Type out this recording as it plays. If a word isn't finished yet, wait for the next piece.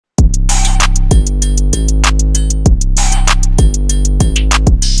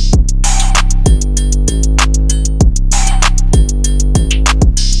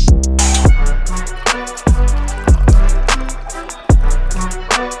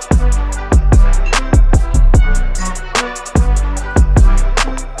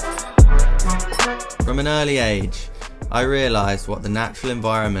early age, I realised what the natural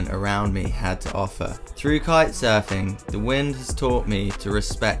environment around me had to offer. Through kitesurfing, the wind has taught me to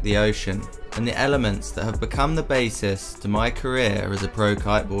respect the ocean and the elements that have become the basis to my career as a pro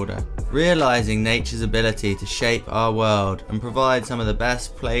kiteboarder. Realising nature's ability to shape our world and provide some of the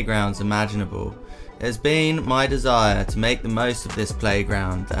best playgrounds imaginable, it has been my desire to make the most of this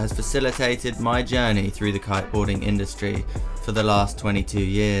playground that has facilitated my journey through the kiteboarding industry for the last 22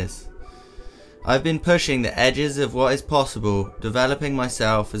 years. I've been pushing the edges of what is possible, developing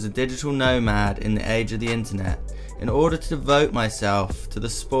myself as a digital nomad in the age of the internet, in order to devote myself to the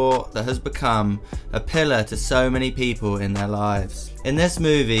sport that has become a pillar to so many people in their lives. In this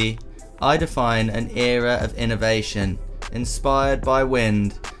movie, I define an era of innovation, inspired by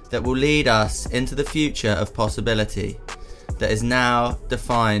wind, that will lead us into the future of possibility, that is now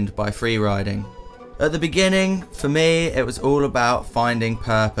defined by freeriding. At the beginning, for me, it was all about finding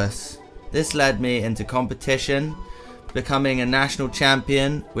purpose. This led me into competition, becoming a national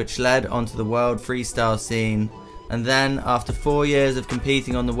champion, which led onto the world freestyle scene, and then after 4 years of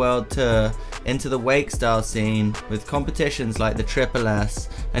competing on the world tour, into the wake style scene with competitions like the Triple S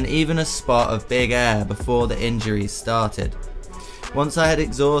and even a spot of big air before the injuries started. Once I had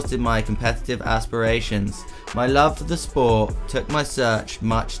exhausted my competitive aspirations, my love for the sport took my search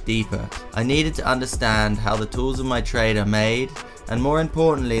much deeper. I needed to understand how the tools of my trade are made, and more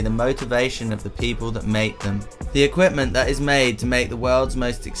importantly, the motivation of the people that make them. The equipment that is made to make the world's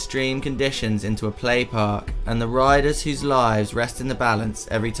most extreme conditions into a play park, and the riders whose lives rest in the balance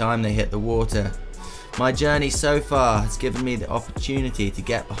every time they hit the water. My journey so far has given me the opportunity to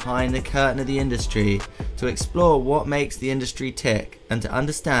get behind the curtain of the industry, to explore what makes the industry tick, and to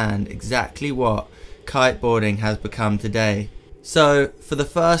understand exactly what kiteboarding has become today. So, for the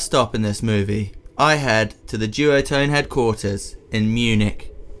first stop in this movie, I head to the Duotone headquarters in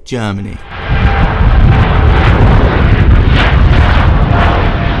Munich, Germany.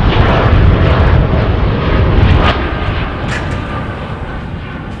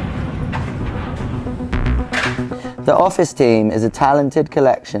 The office team is a talented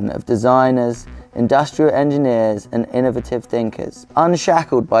collection of designers, industrial engineers and innovative thinkers,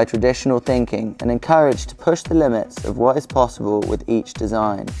 unshackled by traditional thinking and encouraged to push the limits of what is possible with each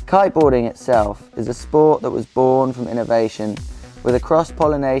design. Kiteboarding itself is a sport that was born from innovation, with a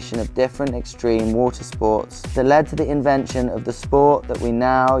cross-pollination of different extreme water sports that led to the invention of the sport that we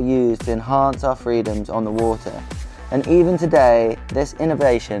now use to enhance our freedoms on the water. And even today, this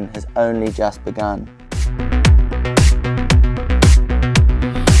innovation has only just begun.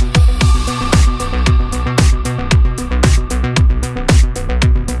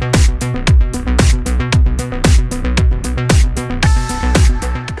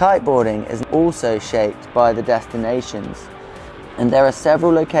 Kiteboarding is also shaped by the destinations, and there are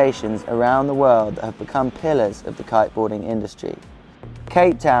several locations around the world that have become pillars of the kiteboarding industry.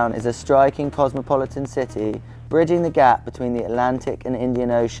 Cape Town is a striking cosmopolitan city, bridging the gap between the Atlantic and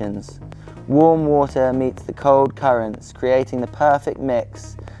Indian Oceans. Warm water meets the cold currents, creating the perfect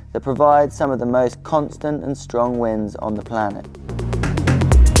mix that provides some of the most constant and strong winds on the planet.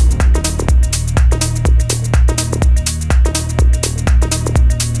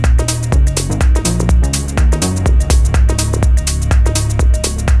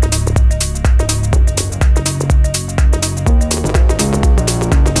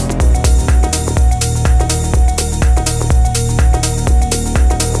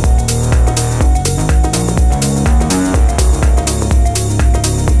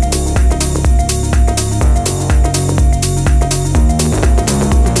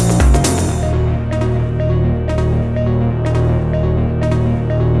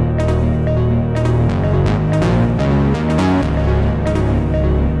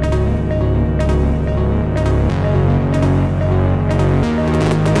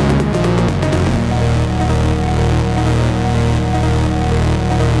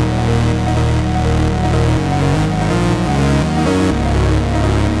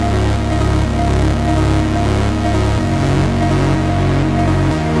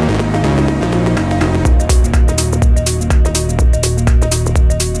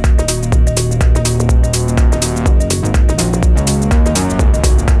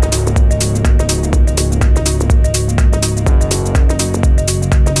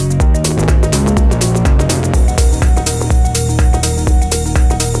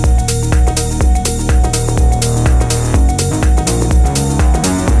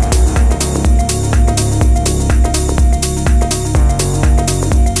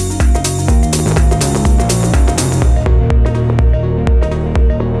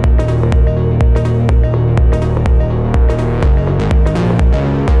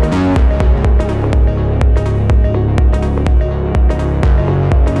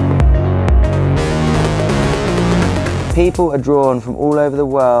 People are drawn from all over the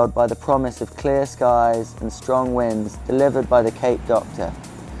world by the promise of clear skies and strong winds delivered by the Cape Doctor,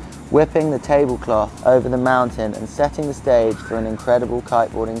 whipping the tablecloth over the mountain and setting the stage for an incredible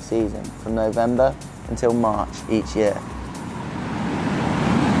kiteboarding season from November until March each year.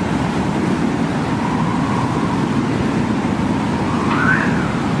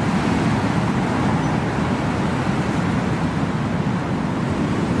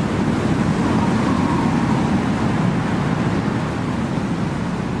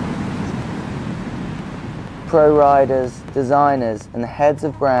 Pro riders, designers and heads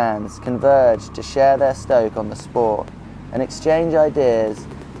of brands converge to share their stoke on the sport and exchange ideas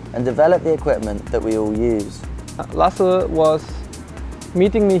and develop the equipment that we all use. Lasse was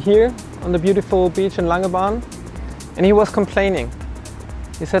meeting me here on the beautiful beach in Langebahn, and he was complaining.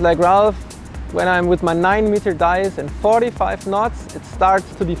 He said, like, Ralph, when I'm with my 9-meter dice and 45 knots, it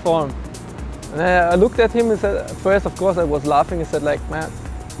starts to deform. And I looked at him and said, at first of course I was laughing. He said, like, man,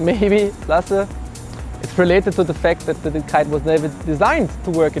 maybe, Lasse, it's related to the fact that the kite was never designed to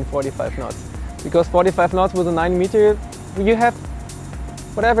work in 45 knots. Because 45 knots with a 9-meter, you have,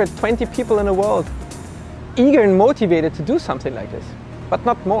 whatever, 20 people in the world eager and motivated to do something like this, but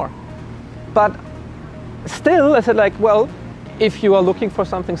not more. But still, I said, like, well, if you are looking for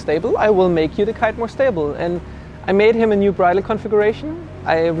something stable, I will make you the kite more stable. And I made him a new bridle configuration.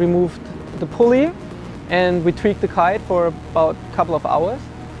 I removed the pulley and we tweaked the kite for about a couple of hours.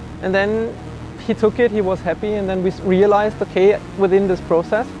 And then he took it, he was happy, and then we realized, okay, within this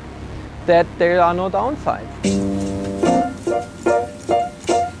process, that there are no downsides.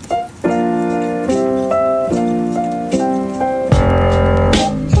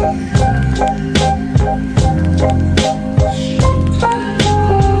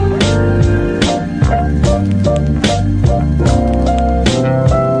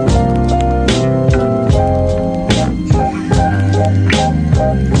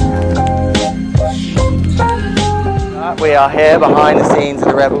 We are here behind the scenes of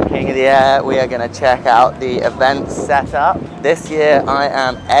the Rebel King of the Air. We are going to check out the event setup. This year I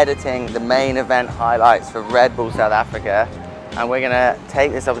am editing the main event highlights for Red Bull South Africa, and we're going to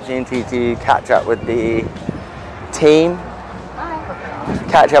take this opportunity to catch up with the team,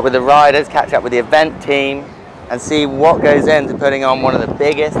 catch up with the riders, catch up with the event team, and see what goes into putting on one of the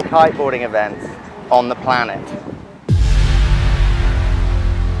biggest kiteboarding events on the planet.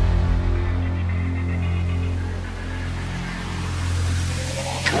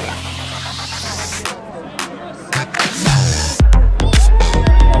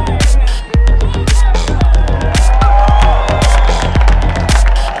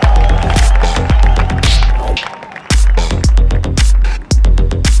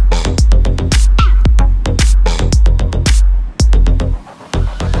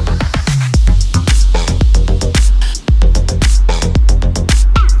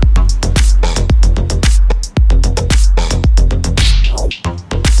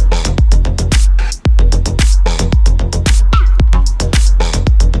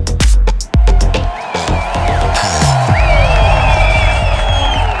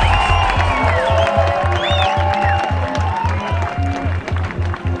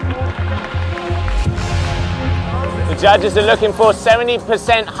 Judges are looking for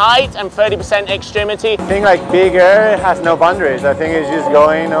 70% height and 30% extremity. I think like big air has no boundaries. I think it's just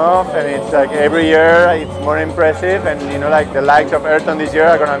going off, and it's like every year it's more impressive, and you know, like the likes of Ayrton this year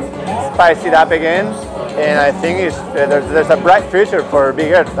are gonna spice it up again, and I think it's, there's a bright future for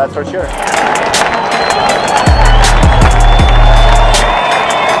big air, that's for sure.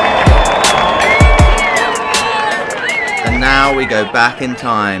 And now we go back in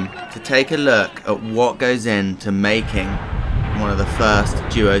time to take a look at what goes into making one of the first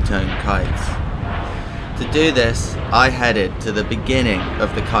duotone kites. To do this, I headed to the beginning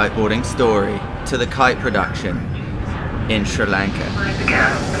of the kiteboarding story, to the kite production in Sri Lanka.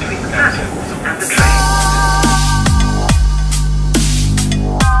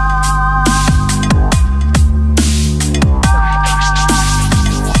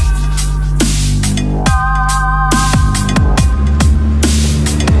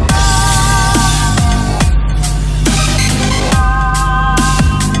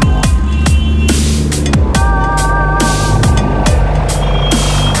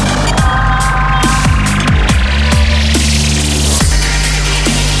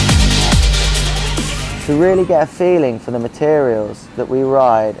 To really get a feeling for the materials that we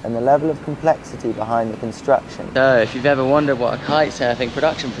ride and the level of complexity behind the construction. So if you've ever wondered what a kite surfing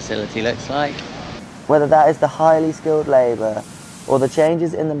production facility looks like, whether that is the highly skilled labour or the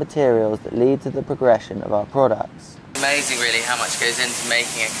changes in the materials that lead to the progression of our products. Amazing really how much goes into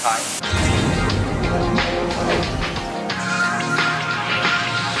making a kite.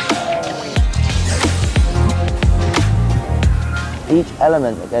 Each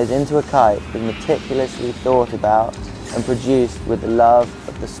element that goes into a kite is meticulously thought about and produced with the love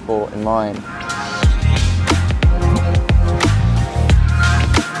of the sport in mind.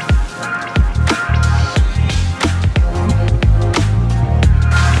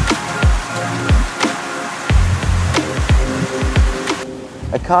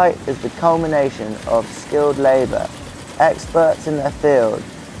 A kite is the culmination of skilled labour, experts in their field,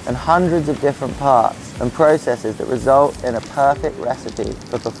 and hundreds of different parts and processes that result in a perfect recipe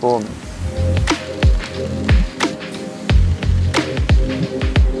for performance.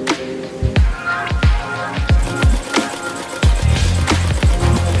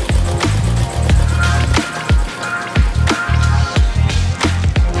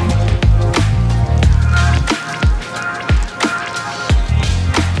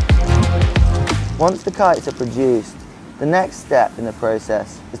 Once the kites are produced, the next step in the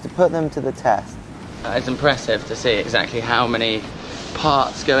process is to put them to the test. It's impressive to see exactly how many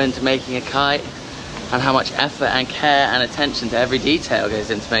parts go into making a kite and how much effort and care and attention to every detail goes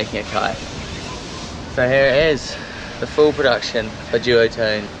into making a kite. So here it is, the full production for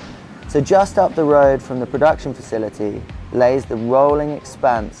duotone. So just up the road from the production facility lays the rolling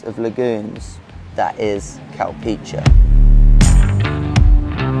expanse of lagoons that is Calpecia.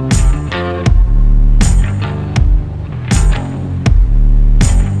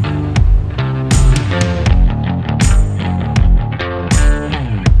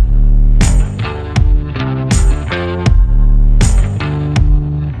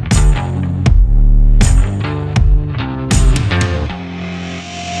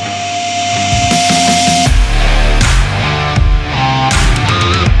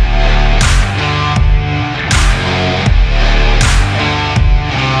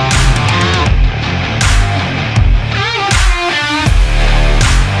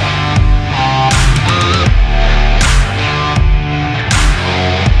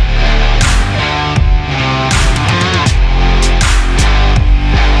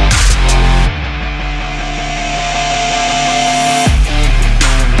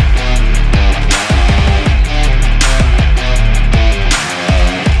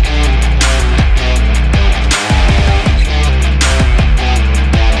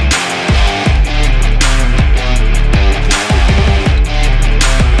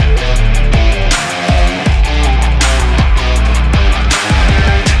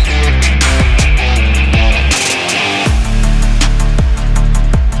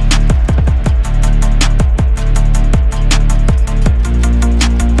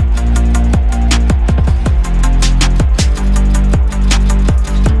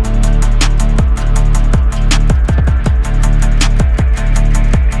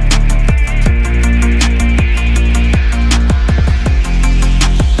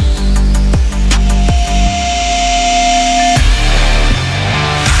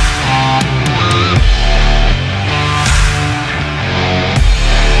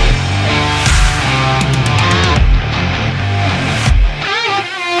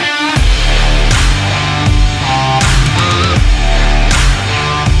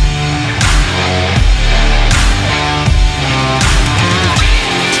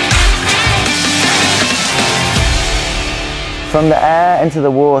 From the air into the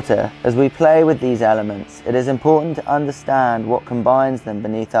water, as we play with these elements, it is important to understand what combines them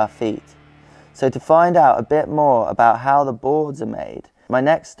beneath our feet. So to find out a bit more about how the boards are made, my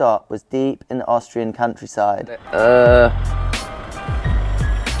next stop was deep in the Austrian countryside. That's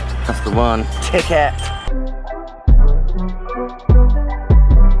the one. Ticket!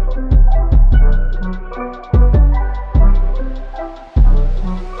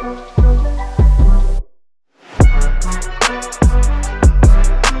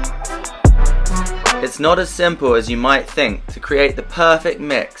 It's not as simple as you might think to create the perfect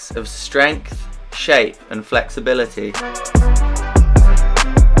mix of strength, shape and flexibility.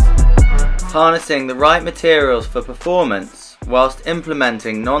 Harnessing the right materials for performance whilst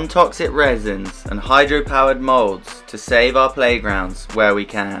implementing non-toxic resins and hydro-powered molds to save our playgrounds where we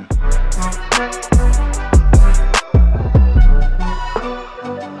can.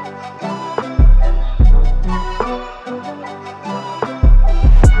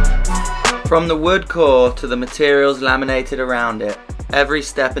 From the wood core to the materials laminated around it, every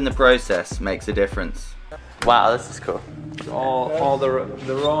step in the process makes a difference. Wow, this is cool. All the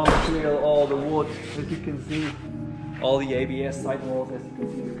raw material, all the wood, as you can see, all the ABS side walls, as you can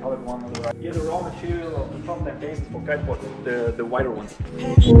see, the colored one on the right. Yeah, the raw material of the front and bases for kiteboards, the wider ones.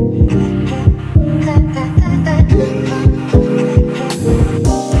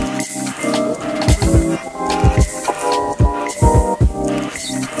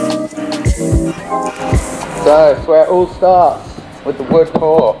 So, it's where it all starts. with the wood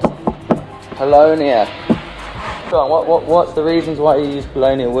core. Polonia. Go on, what's the reasons why you use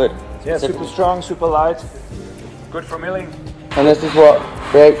Polonia wood? Yeah, super strong, super light, good for milling. And this is what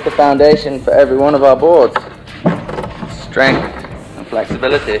creates the foundation for every one of our boards. Strength and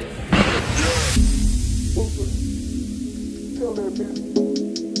flexibility.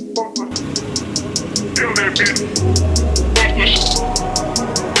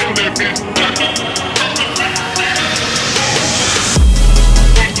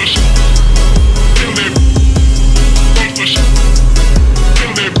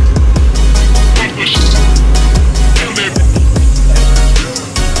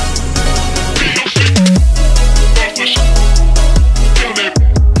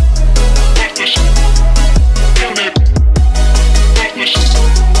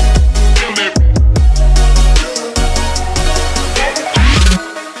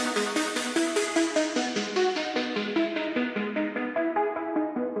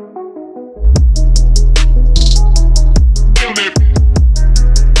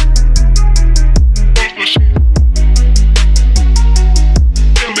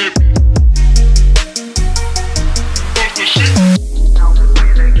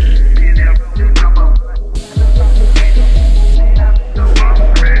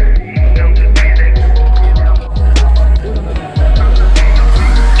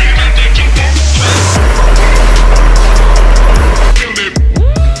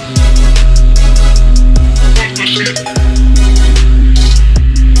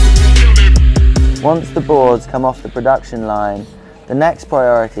 Once the boards come off the production line, the next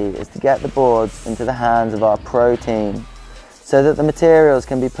priority is to get the boards into the hands of our pro team so that the materials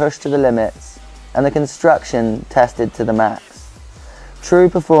can be pushed to the limits and the construction tested to the max. True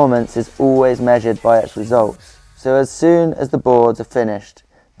performance is always measured by its results, so as soon as the boards are finished,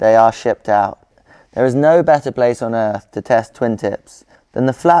 they are shipped out. There is no better place on earth to test twin tips than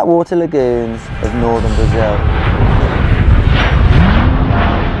the flatwater lagoons of northern Brazil.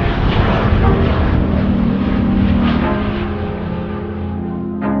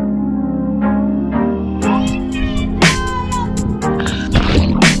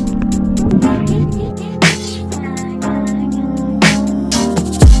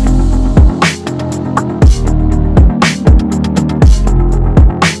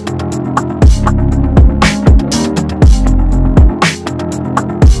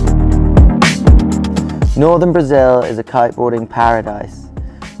 Northern Brazil is a kiteboarding paradise,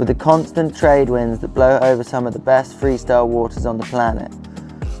 with the constant trade winds that blow over some of the best freestyle waters on the planet,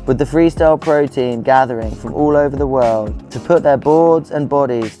 with the freestyle pro team gathering from all over the world to put their boards and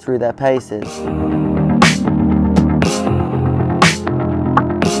bodies through their paces.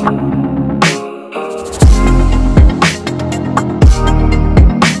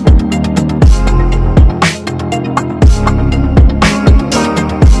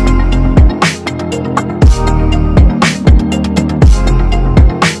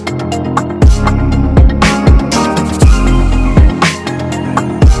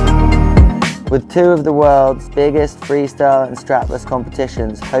 With two of the world's biggest freestyle and strapless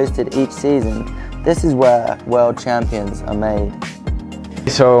competitions hosted each season, this is where world champions are made.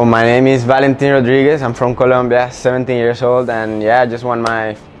 So my name is Valentin Rodriguez, I'm from Colombia, 17 years old, and yeah, I just won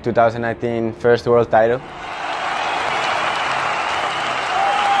my 2019 first world title.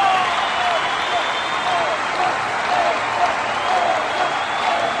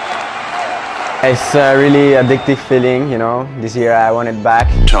 It's a really addictive feeling, you know. This year I won it back.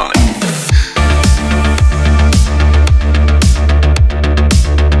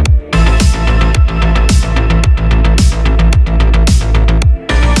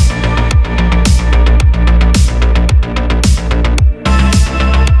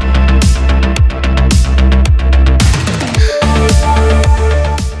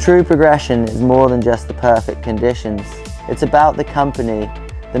 True progression is more than just the perfect conditions. It's about the company,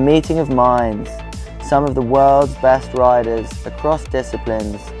 the meeting of minds, some of the world's best riders across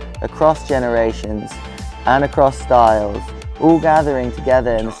disciplines, across generations, and across styles, all gathering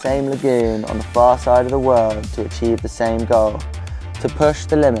together in the same lagoon on the far side of the world to achieve the same goal, to push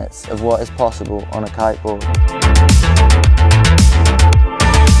the limits of what is possible on a kiteboard.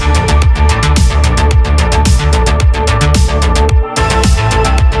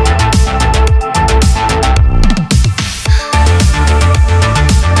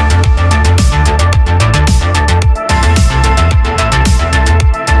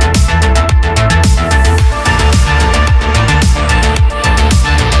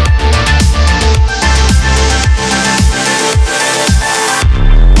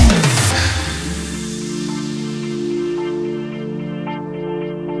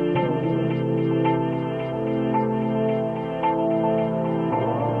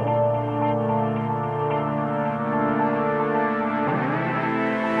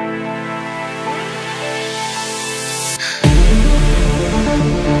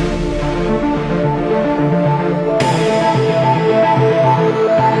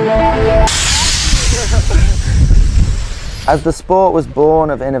 As the sport was born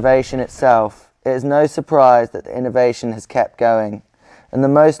of innovation itself, it is no surprise that the innovation has kept going, and the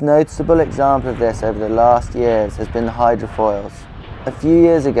most noticeable example of this over the last years has been the hydrofoils. A few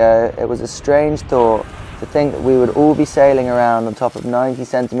years ago, it was a strange thought to think that we would all be sailing around on top of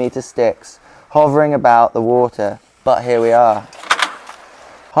 90cm sticks, hovering about the water, but here we are.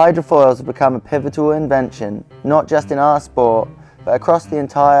 Hydrofoils have become a pivotal invention, not just in our sport, but across the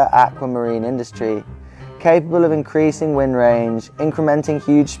entire aquamarine industry, capable of increasing wind range, incrementing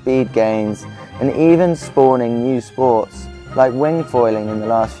huge speed gains, and even spawning new sports, like wing foiling in the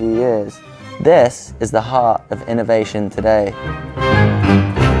last few years. This is the heart of innovation today.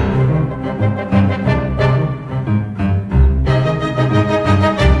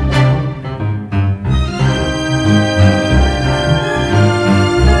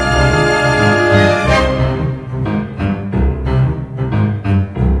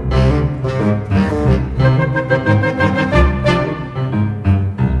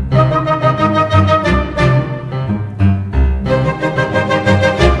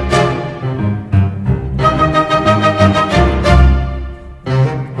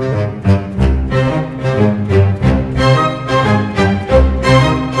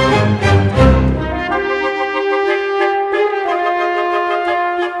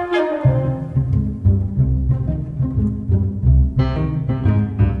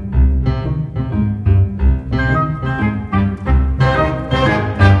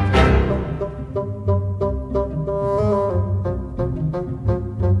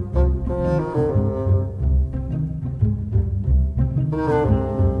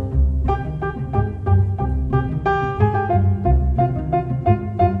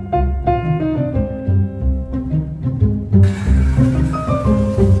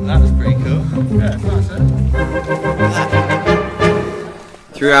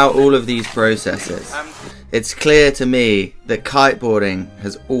 Throughout all of these processes, it's clear to me that kiteboarding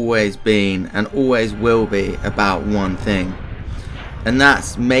has always been and always will be about one thing, and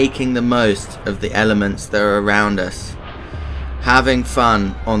that's making the most of the elements that are around us, having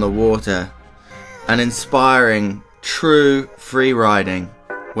fun on the water, and inspiring true free riding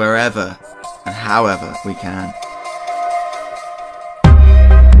wherever and however we can.